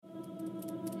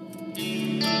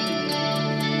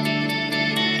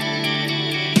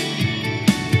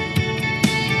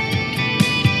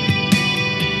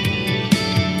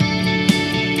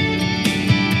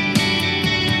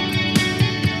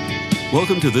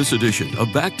Welcome to this edition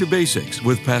of Back to Basics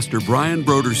with Pastor Brian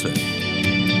Brodersen.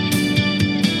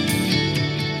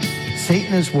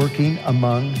 Satan is working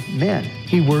among men.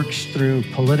 He works through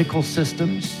political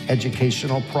systems,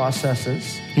 educational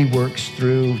processes. He works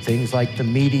through things like the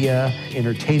media,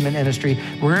 entertainment industry,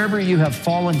 wherever you have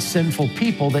fallen sinful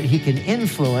people that he can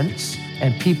influence,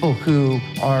 and people who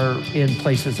are in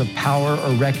places of power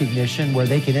or recognition where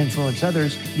they can influence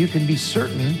others, you can be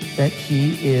certain that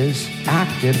he is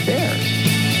active there.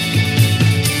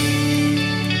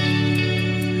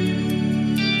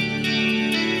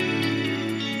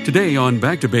 Today on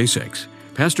Back to Basics,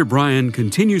 Pastor Brian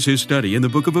continues his study in the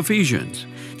book of Ephesians.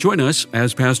 Join us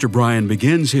as Pastor Brian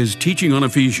begins his teaching on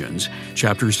Ephesians,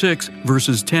 chapter 6,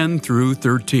 verses 10 through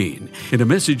 13, in a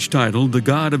message titled, The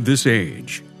God of This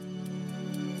Age.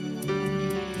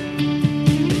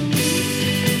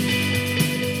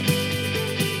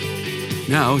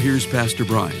 Now, here's Pastor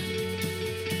Brian.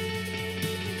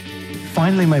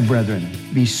 Finally, my brethren,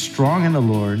 be strong in the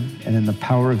Lord and in the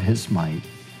power of his might.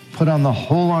 Put on the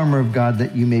whole armor of God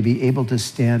that you may be able to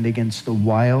stand against the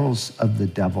wiles of the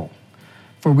devil.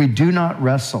 For we do not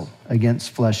wrestle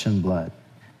against flesh and blood,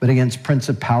 but against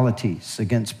principalities,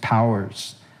 against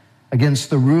powers, against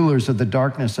the rulers of the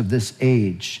darkness of this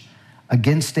age,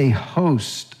 against a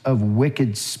host of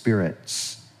wicked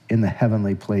spirits in the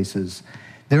heavenly places.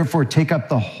 Therefore, take up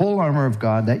the whole armor of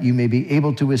God that you may be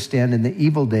able to withstand in the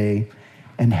evil day,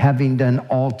 and having done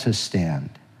all to stand.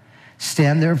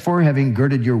 Stand therefore, having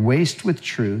girded your waist with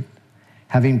truth,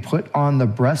 having put on the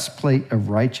breastplate of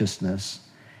righteousness,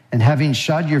 and having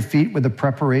shod your feet with the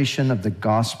preparation of the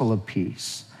gospel of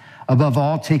peace. Above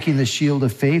all, taking the shield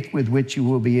of faith with which you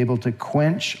will be able to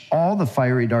quench all the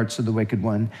fiery darts of the wicked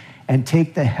one, and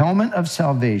take the helmet of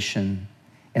salvation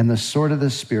and the sword of the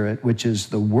Spirit, which is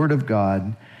the word of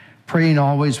God, praying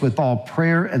always with all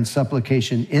prayer and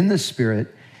supplication in the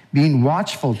Spirit, being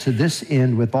watchful to this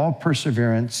end with all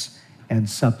perseverance and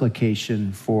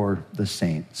supplication for the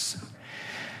saints.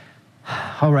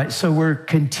 All right, so we're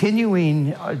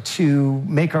continuing to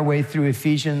make our way through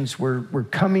Ephesians. We're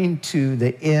coming to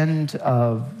the end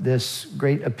of this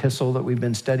great epistle that we've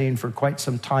been studying for quite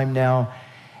some time now.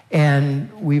 And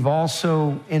we've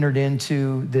also entered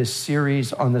into this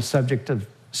series on the subject of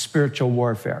spiritual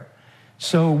warfare.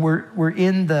 So we're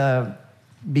in the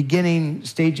beginning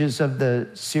stages of the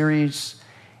series,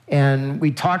 and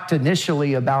we talked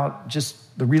initially about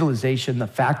just the realization, the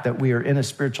fact that we are in a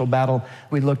spiritual battle.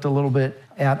 We looked a little bit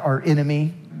at our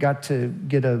enemy, got to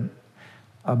get a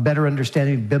better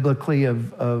understanding biblically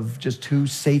of just who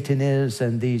Satan is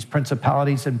and these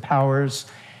principalities and powers.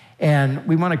 And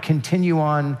we want to continue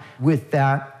on with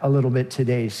that a little bit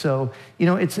today. So,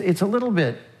 it's a little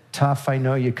bit tough. I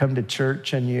know you come to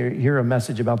church and you hear a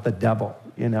message about the devil,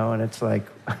 and it's like,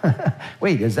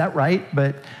 wait, is that right?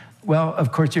 But, well,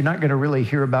 of course, you're not going to really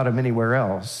hear about him anywhere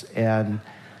else.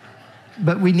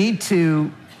 But we need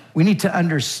to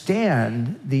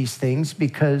understand these things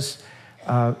because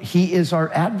he is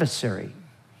our adversary.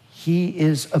 He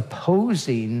is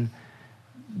opposing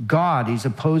God. He's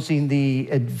opposing the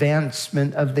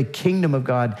advancement of the kingdom of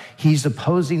God. He's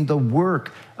opposing the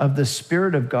work of the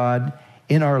Spirit of God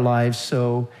in our lives.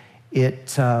 So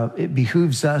it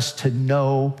behooves us to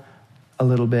know a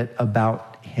little bit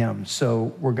about him.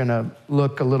 So we're going to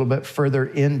look a little bit further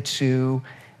into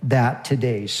that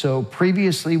today. So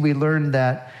previously we learned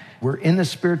that we're in a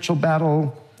spiritual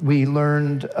battle. We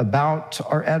learned about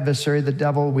our adversary, the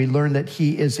devil. We learned that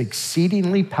he is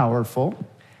exceedingly powerful,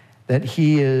 that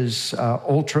he is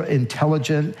ultra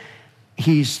intelligent,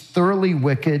 he's thoroughly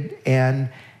wicked, and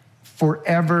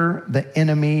forever the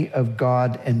enemy of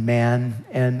God and man.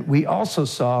 And we also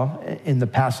saw in the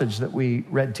passage that we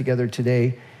read together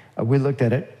today, we looked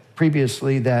at it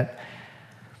previously, that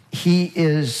he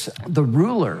is the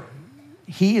ruler.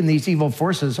 He and these evil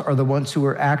forces are the ones who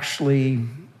are actually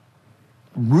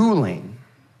ruling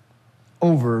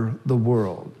over the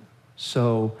world.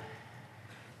 So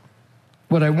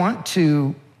what I want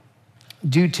to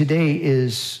do today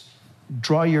is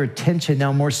draw your attention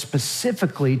now more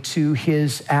specifically to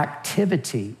his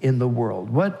activity in the world.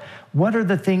 What are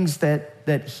the things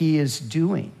that he is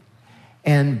doing?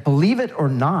 And believe it or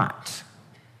not,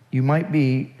 you might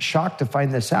be shocked to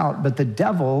find this out, but the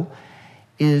devil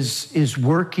is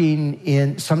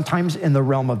working sometimes in the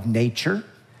realm of nature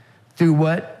through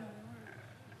what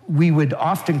we would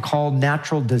often call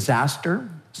natural disaster.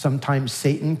 Sometimes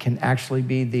Satan can actually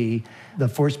be the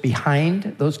force behind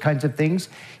those kinds of things.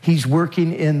 He's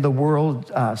working in the world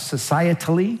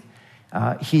societally.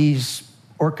 He's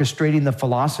orchestrating the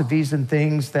philosophies and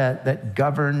things that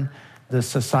govern the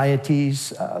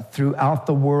societies throughout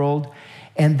the world.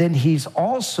 And then he's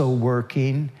also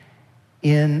working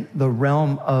in the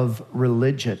realm of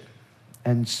religion.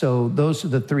 And so those are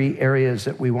the three areas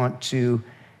that we want to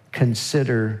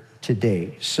consider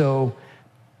today. So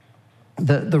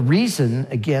the reason,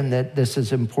 again, that this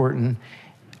is important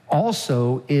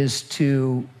also is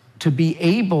to be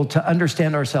able to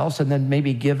understand ourselves and then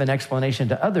maybe give an explanation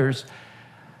to others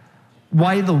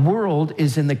why the world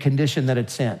is in the condition that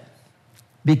it's in.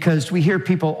 Because we hear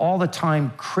people all the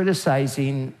time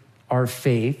criticizing our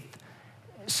faith,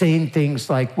 saying things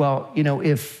like, well,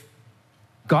 if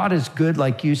God is good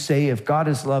like you say, if God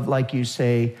is love like you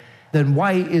say, then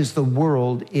why is the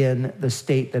world in the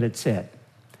state that it's in?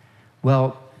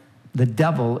 Well, the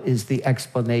devil is the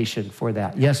explanation for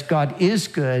that. Yes, God is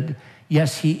good.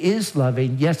 Yes, he is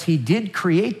loving. Yes, he did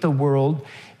create the world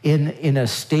in a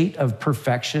state of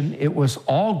perfection. It was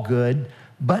all good,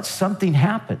 but something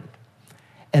happened.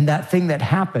 And that thing that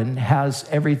happened has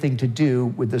everything to do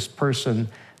with this person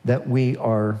that we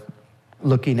are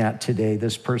looking at today,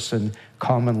 this person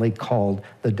commonly called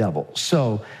the devil.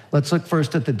 So let's look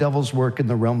first at the devil's work in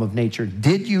the realm of nature.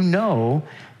 Did you know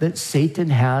that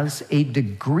Satan has a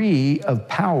degree of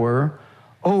power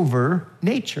over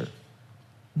nature?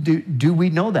 Do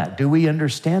we know that? Do we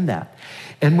understand that?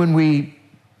 And when we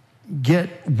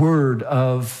get word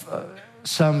of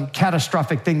some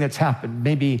catastrophic thing that's happened,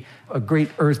 maybe a great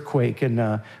earthquake and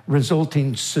a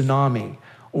resulting tsunami,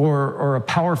 or a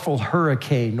powerful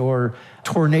hurricane, or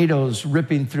tornadoes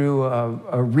ripping through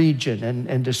a region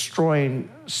and destroying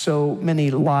so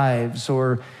many lives,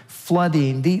 or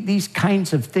flooding, these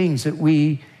kinds of things that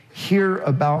we hear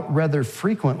about rather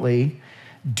frequently,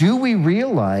 do we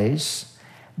realize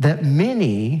that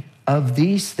many of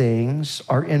these things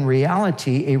are in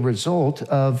reality a result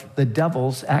of the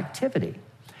devil's activity?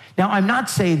 Now, I'm not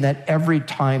saying that every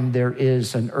time there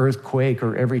is an earthquake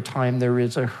or every time there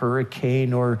is a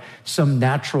hurricane or some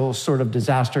natural sort of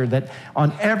disaster, that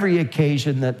on every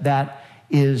occasion that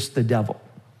is the devil.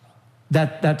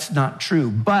 That's not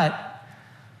true. But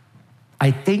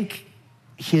I think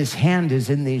his hand is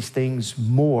in these things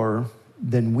more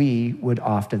than we would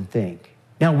often think.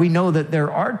 Now, we know that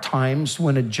there are times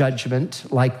when a judgment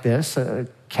like this, a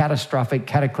catastrophic,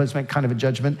 cataclysmic kind of a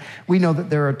judgment, we know that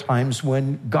there are times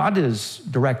when God is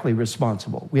directly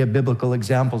responsible. We have biblical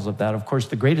examples of that. Of course,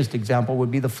 the greatest example would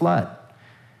be the flood.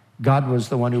 God was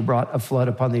the one who brought a flood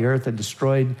upon the earth and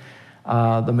destroyed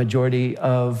the majority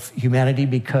of humanity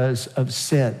because of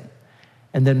sin.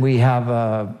 And then we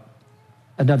have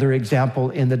another example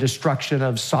in the destruction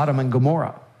of Sodom and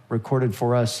Gomorrah, recorded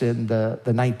for us in the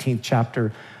 19th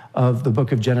chapter of the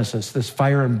book of Genesis, this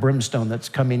fire and brimstone that's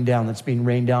coming down, that's being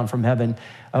rained down from heaven.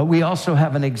 We also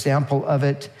have an example of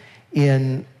it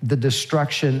in the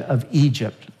destruction of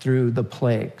Egypt through the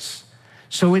plagues.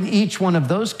 So in each one of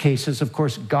those cases, of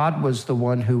course, God was the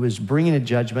one who was bringing a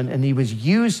judgment, and he was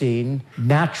using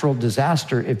natural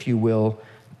disaster, if you will,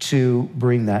 to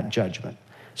bring that judgment.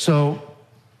 So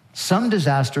some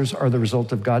disasters are the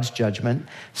result of God's judgment.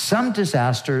 Some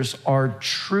disasters are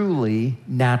truly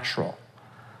natural.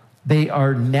 They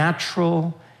are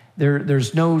natural.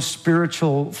 There's no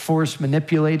spiritual force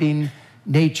manipulating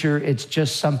nature. It's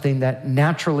just something that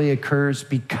naturally occurs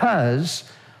because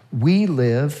we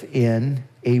live in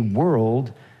a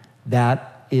world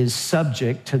that is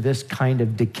subject to this kind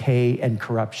of decay and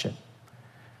corruption.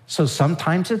 So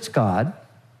sometimes it's God.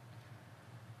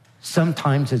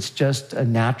 Sometimes it's just a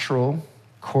natural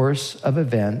course of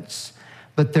events.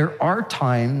 But there are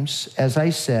times, as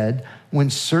I said, when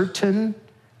certain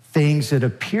things that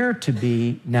appear to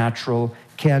be natural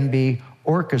can be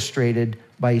orchestrated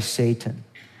by Satan.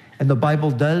 And the Bible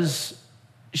does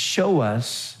show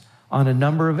us on a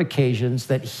number of occasions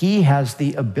that he has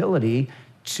the ability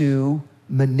to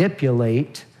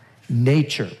manipulate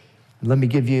nature. Let me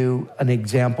give you an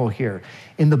example here.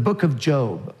 In the book of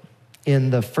Job,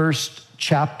 in the first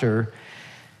chapter,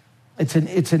 it's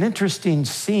an interesting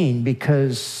scene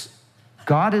because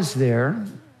God is there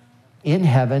in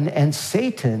heaven, and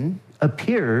Satan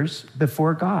appears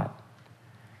before God.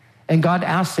 And God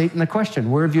asks Satan the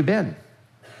question, where have you been?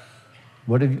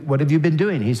 What have you been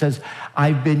doing? He says,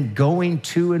 I've been going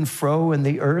to and fro in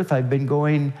the earth. I've been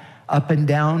going up and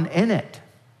down in it.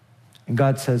 And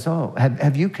God says, oh,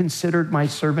 have you considered my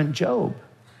servant Job?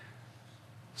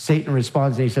 Satan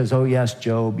responds and he says, oh, yes,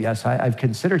 Job, yes, I've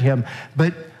considered him,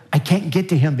 but I can't get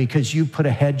to him because you put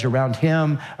a hedge around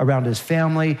him, around his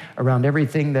family, around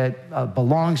everything that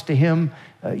belongs to him.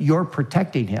 You're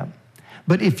protecting him.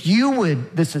 But if you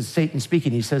would, this is Satan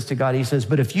speaking, he says to God, he says,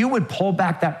 but if you would pull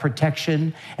back that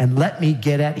protection and let me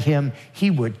get at him,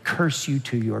 he would curse you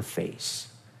to your face.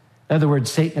 In other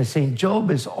words, Satan is saying, Job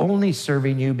is only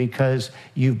serving you because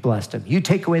you've blessed him. You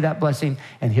take away that blessing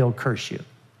and he'll curse you.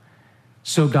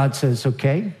 So God says,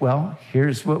 okay, well,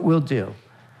 here's what we'll do.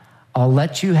 I'll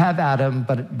let you have Adam,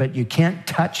 but you can't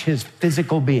touch his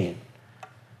physical being.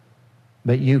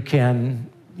 But you can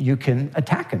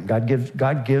attack him.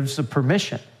 God gives the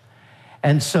permission.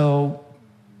 And so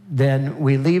then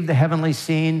we leave the heavenly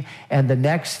scene, and the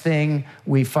next thing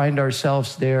we find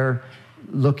ourselves there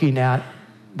looking at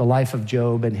the life of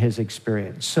Job and his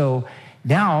experience. So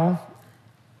now,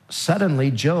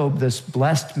 suddenly Job, this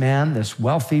blessed man, this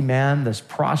wealthy man, this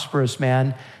prosperous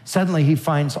man, suddenly he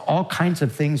finds all kinds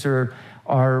of things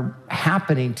are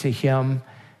happening to him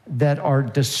that are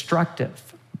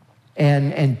destructive.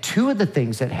 And two of the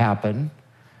things that happen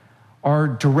are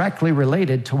directly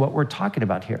related to what we're talking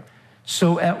about here.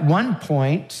 So at one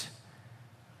point,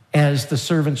 as the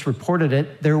servants reported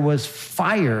it, there was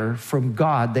fire from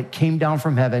God that came down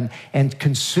from heaven and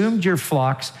consumed your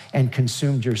flocks and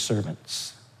consumed your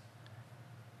servants.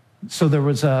 So there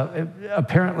was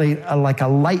apparently like a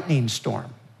lightning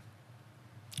storm.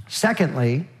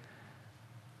 Secondly,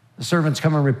 the servants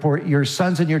come and report, your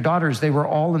sons and your daughters, they were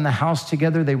all in the house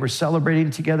together. They were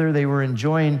celebrating together. They were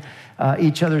enjoying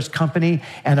each other's company.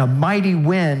 And a mighty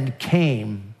wind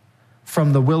came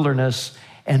from the wilderness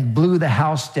and blew the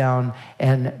house down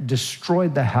and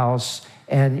destroyed the house,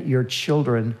 and your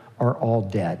children are all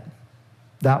dead.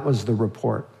 That was the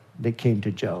report that came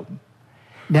to Job.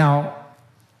 Now,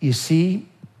 you see,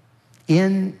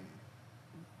 in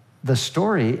the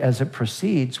story as it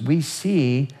proceeds, we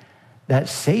see that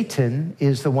Satan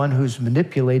is the one who's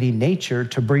manipulating nature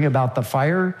to bring about the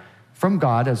fire from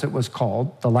God, as it was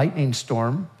called, the lightning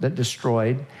storm that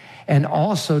destroyed, and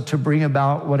also to bring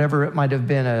about whatever it might have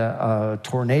been, a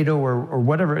tornado or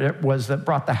whatever it was that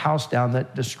brought the house down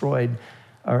that destroyed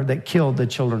or that killed the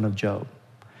children of Job.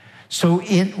 So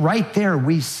right there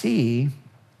we see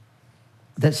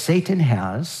that Satan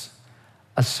has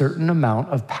a certain amount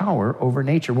of power over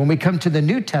nature. When we come to the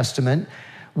New Testament,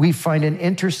 we find an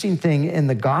interesting thing in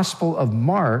the Gospel of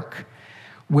Mark,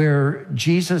 where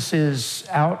Jesus is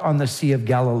out on the Sea of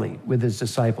Galilee with his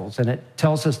disciples. And it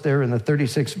tells us there in the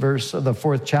 36th verse of the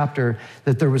 4th chapter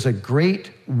that there was a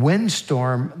great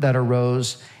windstorm that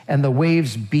arose and the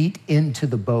waves beat into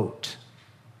the boat.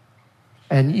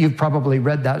 And you've probably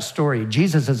read that story.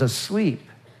 Jesus is asleep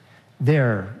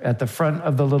there at the front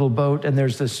of the little boat, and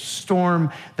there's this storm.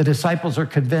 The disciples are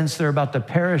convinced they're about to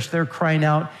perish. They're crying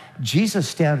out. Jesus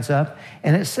stands up,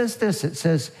 and it says this. It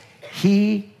says,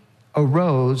 he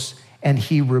arose and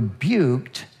he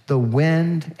rebuked the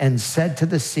wind and said to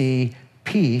the sea,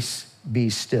 peace, be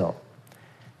still.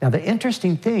 Now, the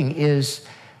interesting thing is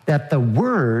that the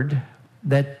word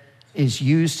that is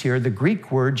used here, the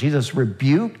Greek word, Jesus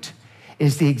rebuked,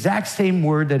 is the exact same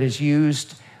word that is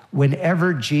used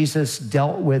whenever Jesus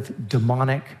dealt with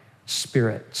demonic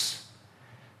spirits.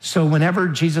 So whenever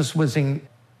Jesus was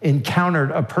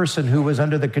encountered a person who was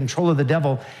under the control of the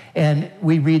devil, and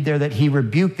we read there that he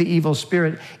rebuked the evil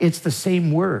spirit, it's the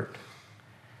same word.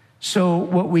 So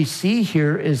what we see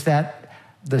here is that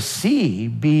the sea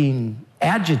being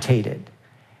agitated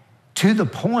to the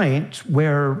point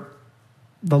where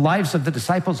the lives of the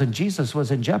disciples and Jesus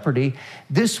was in jeopardy.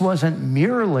 This wasn't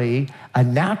merely a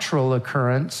natural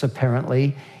occurrence,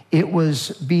 apparently. It was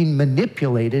being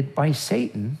manipulated by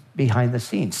Satan behind the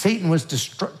scenes. Satan was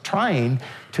trying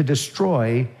to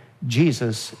destroy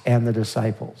Jesus and the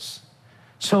disciples.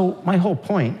 So my whole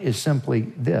point is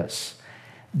simply this,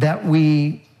 that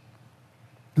we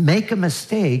make a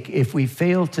mistake if we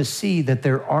fail to see that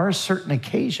there are certain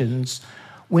occasions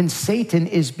when Satan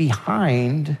is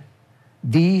behind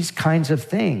these kinds of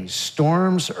things: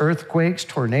 storms, earthquakes,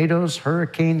 tornadoes,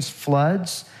 hurricanes,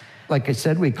 floods. Like I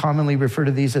said, we commonly refer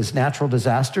to these as natural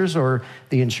disasters, or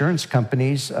the insurance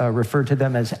companies refer to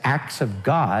them as acts of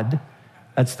God.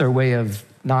 That's their way of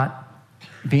not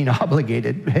being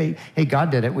obligated. Hey,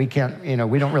 God did it. We can't,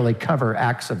 we don't really cover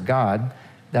acts of God.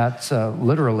 That's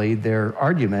literally their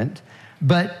argument.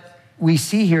 But we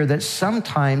see here that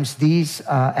sometimes these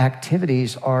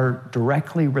activities are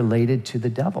directly related to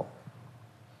the devil.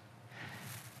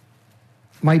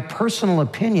 My personal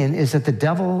opinion is that the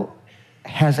devil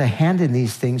has a hand in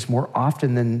these things more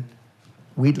often than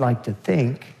we'd like to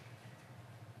think.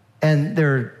 And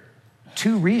there are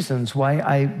two reasons why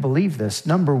I believe this.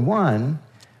 Number one,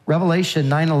 Revelation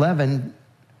 9:11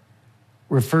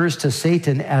 refers to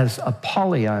Satan as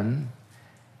Apollyon,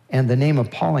 and the name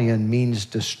Apollyon means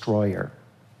destroyer.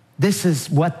 This is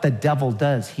what the devil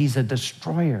does. He's a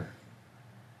destroyer.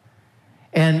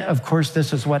 And of course,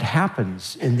 this is what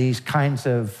happens in these kinds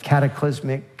of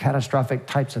cataclysmic, catastrophic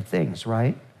types of things,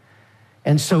 right?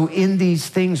 And so in these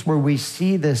things where we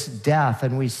see this death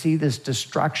and we see this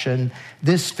destruction,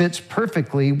 this fits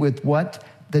perfectly with what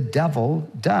the devil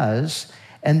does.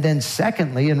 And then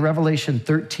secondly, in Revelation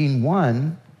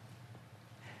 13:1,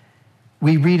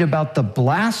 we read about the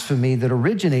blasphemy that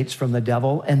originates from the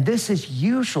devil, and this is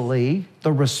usually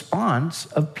the response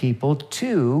of people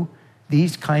to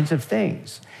these kinds of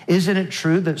things. Isn't it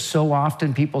true that so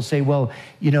often people say, well,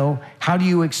 how do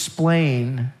you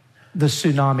explain the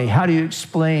tsunami? How do you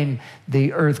explain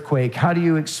the earthquake? How do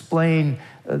you explain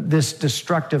this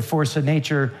destructive force of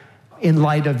nature in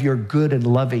light of your good and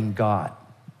loving God?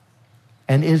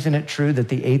 And isn't it true that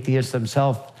the atheists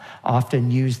themselves often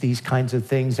use these kinds of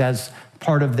things as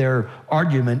part of their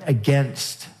argument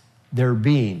against there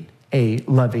being a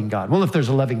loving God? Well, if there's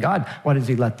a loving God, why does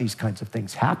he let these kinds of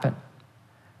things happen?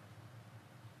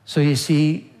 So you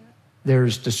see,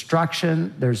 there's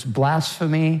destruction, there's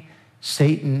blasphemy.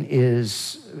 Satan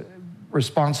is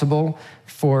responsible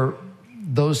for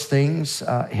those things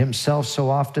himself so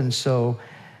often. So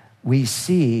we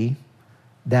see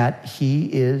that he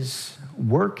is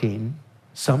working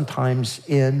sometimes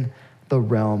in the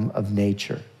realm of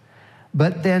nature.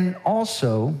 But then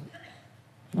also,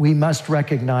 we must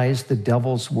recognize the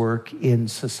devil's work in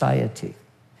society.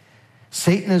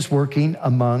 Satan is working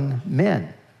among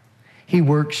men. He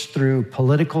works through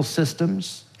political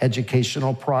systems,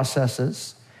 educational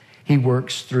processes. He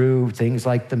works through things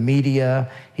like the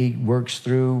media. He works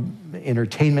through the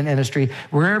entertainment industry.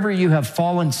 Wherever you have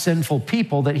fallen, sinful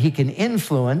people that he can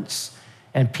influence,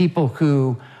 and people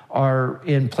who are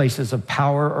in places of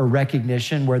power or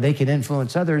recognition where they can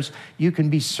influence others, you can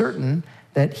be certain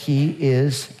that he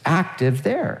is active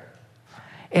there.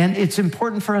 And it's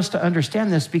important for us to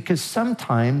understand this because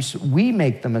sometimes we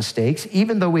make the mistakes,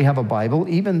 even though we have a Bible,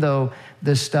 even though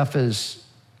this stuff is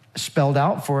spelled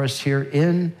out for us here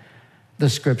in the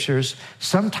scriptures,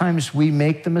 sometimes we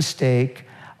make the mistake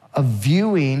of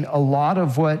viewing a lot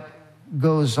of what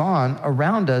goes on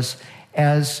around us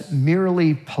as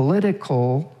merely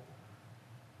political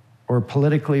or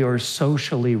politically or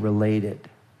socially related.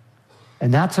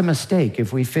 And that's a mistake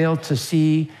if we fail to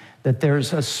see that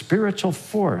there's a spiritual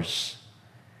force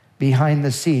behind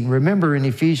the scene. Remember in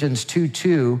Ephesians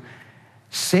 2:2,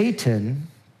 Satan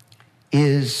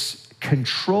is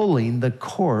controlling the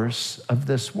course of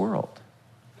this world.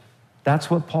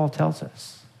 That's what Paul tells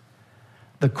us.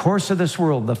 The course of this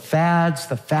world, the fads,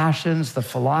 the fashions, the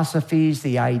philosophies,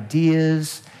 the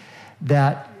ideas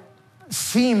that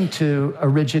seem to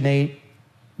originate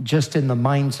just in the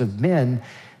minds of men,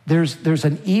 there's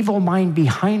an evil mind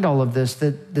behind all of this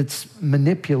that's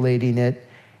manipulating it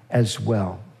as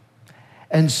well.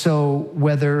 And so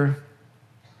whether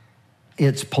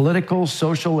it's political,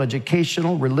 social,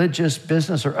 educational, religious,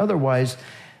 business, or otherwise,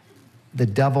 the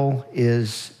devil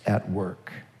is at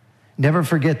work. Never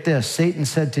forget this. Satan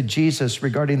said to Jesus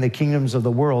regarding the kingdoms of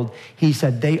the world, he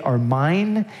said, they are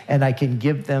mine and I can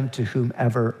give them to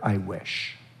whomever I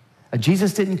wish.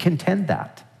 Jesus didn't contend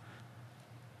that.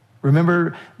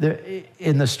 Remember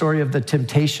in the story of the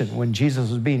temptation, when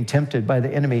Jesus was being tempted by the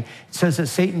enemy, it says that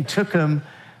Satan took him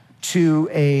to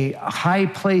a high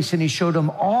place and he showed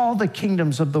him all the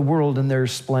kingdoms of the world in their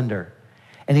splendor.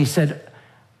 And he said,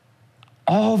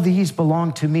 all these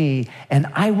belong to me and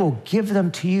I will give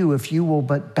them to you if you will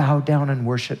but bow down and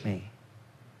worship me.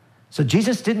 So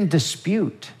Jesus didn't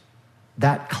dispute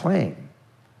that claim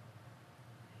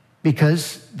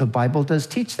because the Bible does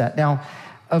teach that. Now,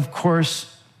 of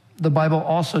course, the Bible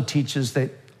also teaches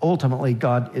that ultimately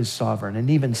God is sovereign,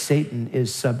 and even Satan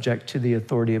is subject to the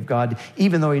authority of God,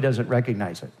 even though he doesn't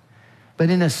recognize it. But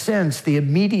in a sense, the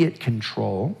immediate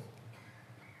control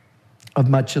of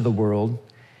much of the world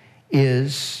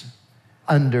is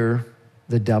under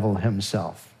the devil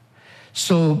himself.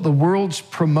 So the world's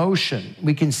promotion,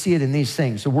 we can see it in these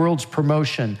things, the world's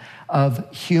promotion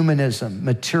of humanism,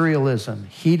 materialism,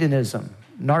 hedonism,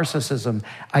 narcissism,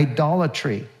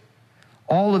 idolatry,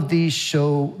 all of these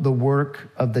show the work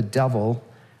of the devil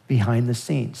behind the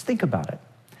scenes. Think about it.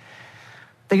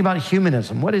 Think about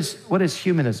humanism. What is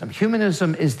humanism?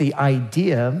 Humanism is the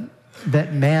idea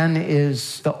that man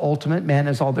is the ultimate, man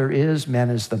is all there is, man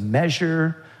is the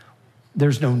measure.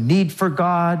 There's no need for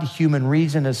God. Human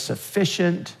reason is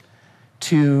sufficient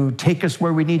to take us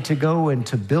where we need to go and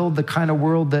to build the kind of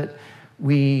world that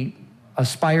we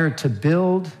aspire to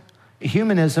build.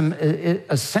 Humanism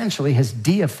essentially has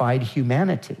deified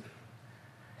humanity.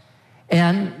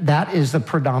 And that is the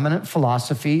predominant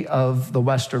philosophy of the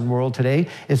Western world today.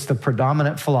 It's the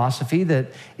predominant philosophy that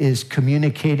is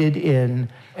communicated in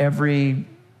every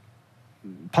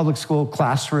public school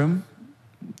classroom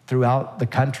throughout the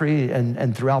country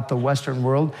and throughout the Western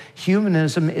world,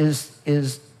 humanism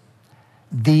is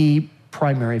the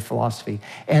primary philosophy.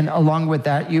 And along with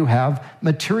that, you have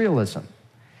materialism.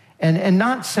 And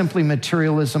not simply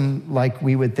materialism like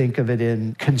we would think of it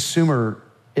in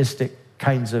consumeristic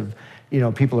kinds of,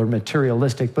 people are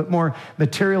materialistic, but more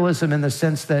materialism in the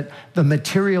sense that the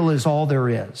material is all there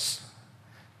is.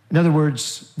 In other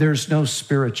words, there's no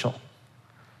spiritual.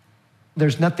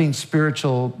 There's nothing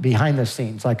spiritual behind the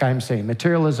scenes, like I'm saying.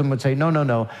 Materialism would say, no.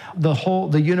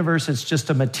 The universe is just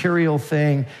a material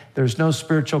thing. There's no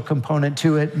spiritual component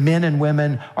to it. Men and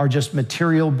women are just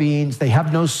material beings. They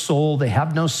have no soul. They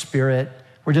have no spirit.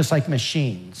 We're just like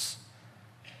machines.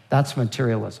 That's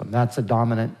materialism. That's a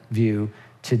dominant view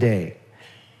today.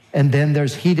 And then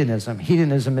there's hedonism.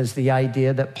 Hedonism is the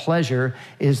idea that pleasure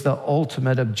is the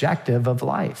ultimate objective of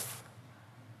life.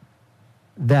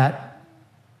 That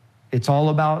it's all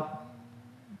about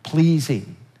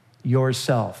pleasing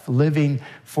yourself, living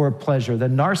for pleasure. The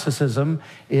narcissism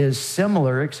is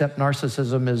similar, except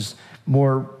narcissism is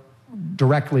more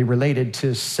directly related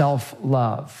to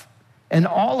self-love. And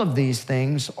all of these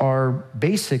things are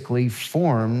basically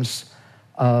forms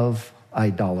of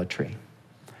idolatry.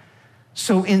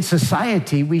 So in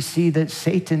society, we see that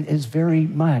Satan is very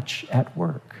much at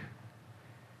work.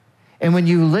 And when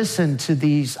you listen to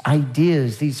these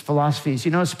ideas, these philosophies,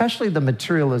 especially the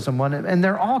materialism one, and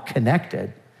they're all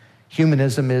connected.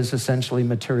 Humanism is essentially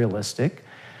materialistic.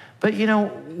 But,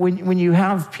 when you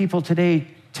have people today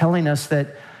telling us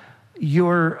that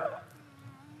you're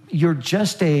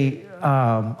just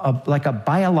like a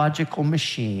biological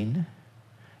machine,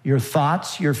 your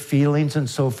thoughts, your feelings, and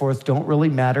so forth don't really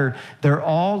matter. They're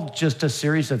all just a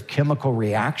series of chemical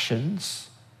reactions.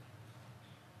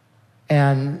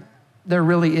 And there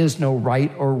really is no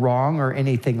right or wrong or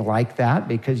anything like that,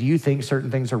 because you think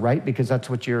certain things are right because that's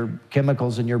what your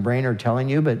chemicals in your brain are telling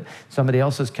you, but somebody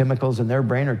else's chemicals in their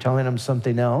brain are telling them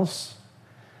something else.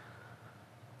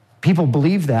 People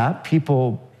believe that.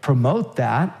 People promote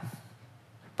that.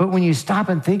 But when you stop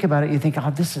and think about it, you think,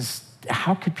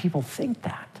 how could people think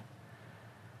that?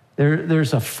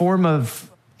 There's a form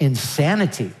of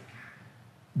insanity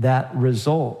that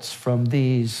results from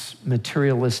these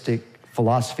materialistic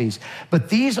philosophies. But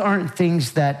these aren't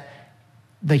things that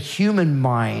the human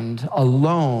mind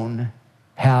alone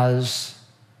has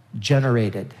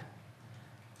generated.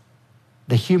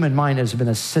 The human mind has been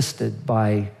assisted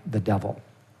by the devil.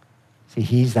 See,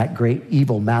 he's that great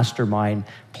evil mastermind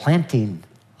planting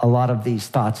a lot of these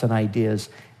thoughts and ideas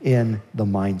in the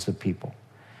minds of people.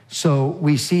 So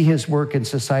we see his work in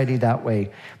society that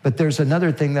way. But there's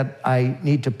another thing that I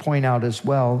need to point out as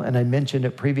well, and I mentioned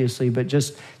it previously, but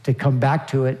just to come back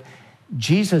to it,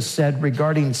 Jesus said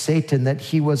regarding Satan that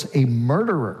he was a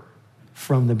murderer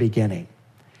from the beginning.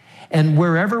 And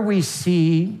wherever we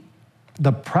see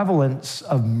the prevalence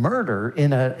of murder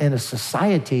in a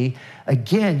society,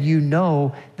 again, you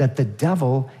know that the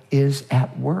devil is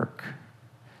at work.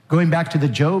 Going back to the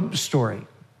Job story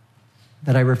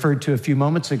that I referred to a few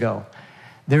moments ago,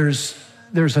 there's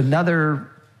another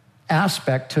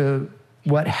aspect to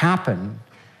what happened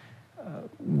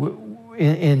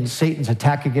in Satan's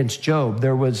attack against Job.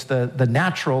 There was the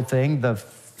natural thing, the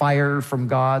fire from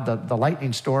God, the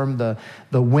lightning storm, the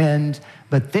wind,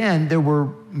 but then there were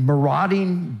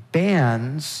marauding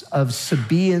bands of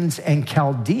Sabaeans and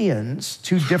Chaldeans,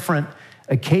 two different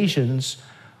occasions,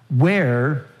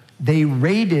 where they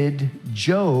raided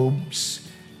Job's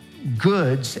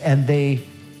goods and they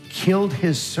killed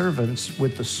his servants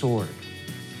with the sword.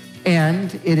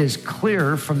 And it is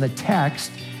clear from the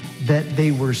text that they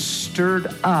were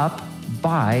stirred up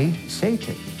by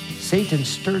Satan. Satan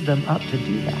stirred them up to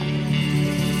do that.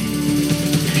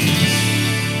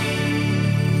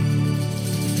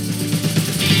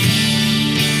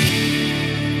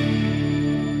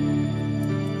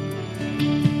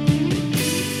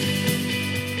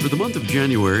 For the month of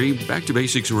January, Back to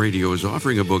Basics Radio is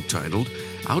offering a book titled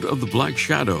Out of the Black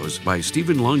Shadows by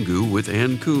Stephen Lungu with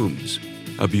Ann Coombs.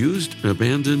 Abused,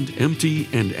 abandoned, empty,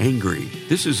 and angry.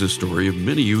 This is a story of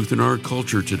many youth in our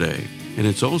culture today. And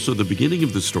it's also the beginning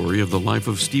of the story of the life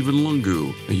of Stephen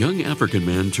Lungu, a young African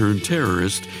man turned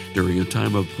terrorist during a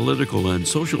time of political and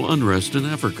social unrest in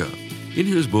Africa. In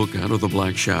his book, Out of the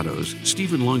Black Shadows,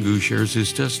 Stephen Lungu shares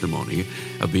his testimony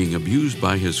of being abused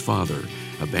by his father,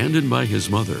 abandoned by his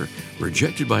mother,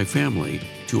 rejected by family,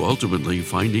 to ultimately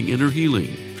finding inner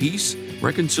healing, peace,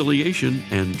 reconciliation,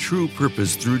 and true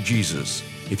purpose through Jesus.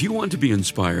 If you want to be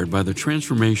inspired by the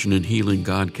transformation and healing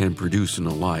God can produce in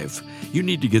a life, you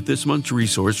need to get this month's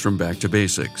resource from Back to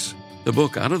Basics. The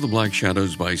book Out of the Black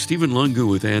Shadows by Stephen Lungu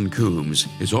with Ann Coombs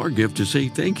is our gift to say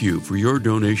thank you for your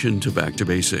donation to Back to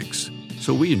Basics.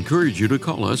 So we encourage you to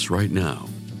call us right now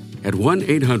at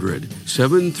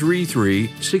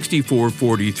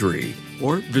 1-800-733-6443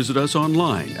 or visit us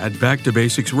online at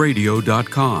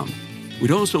backtobasicsradio.com.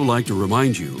 We'd also like to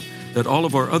remind you that all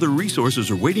of our other resources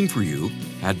are waiting for you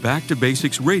at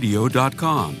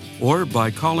backtobasicsradio.com or by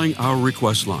calling our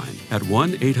request line at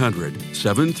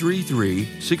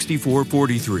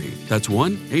 1-800-733-6443. That's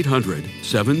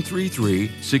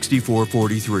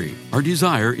 1-800-733-6443. Our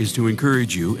desire is to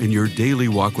encourage you in your daily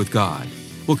walk with God.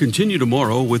 We'll continue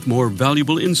tomorrow with more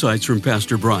valuable insights from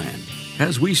Pastor Brian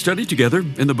as we study together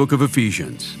in the book of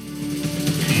Ephesians.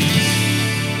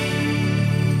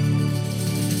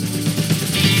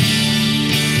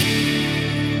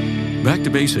 Back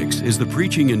to Basics is the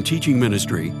preaching and teaching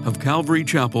ministry of Calvary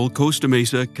Chapel, Costa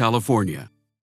Mesa, California.